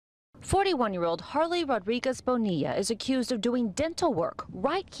41-year-old Harley Rodriguez Bonilla is accused of doing dental work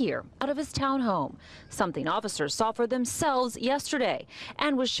right here out of his townhome, something officers saw for themselves yesterday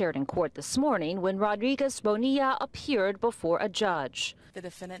and was shared in court this morning when Rodriguez Bonilla appeared before a judge. The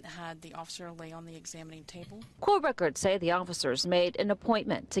defendant had the officer lay on the examining table. Court records say the officers made an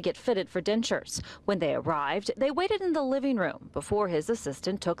appointment to get fitted for dentures. When they arrived, they waited in the living room before his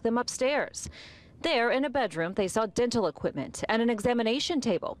assistant took them upstairs. There, in a bedroom, they saw dental equipment and an examination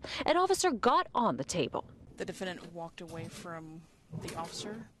table. An officer got on the table. The defendant walked away from the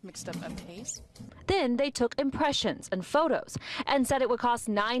officer, mixed up a case. Then they took impressions and photos and said it would cost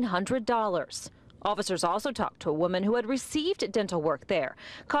 $900. Officers also talked to a woman who had received dental work there,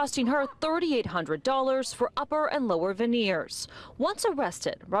 costing her $3,800 for upper and lower veneers. Once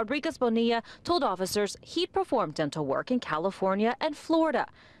arrested, Rodriguez Bonilla told officers he'd performed dental work in California and Florida.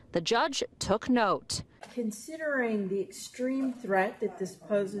 The judge took note. Considering the extreme threat that this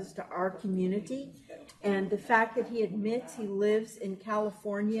poses to our community and the fact that he admits he lives in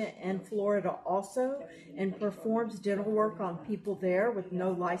California and Florida also and performs dental work on people there with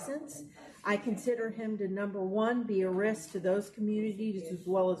no license, I consider him to, number one, be a risk to those communities as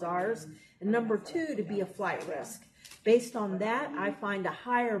well as ours, and number two, to be a flight risk. Based on that, I find a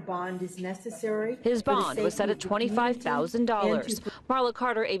higher bond is necessary. His bond was set at $25,000. Marla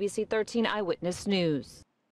Carter, ABC 13 Eyewitness News.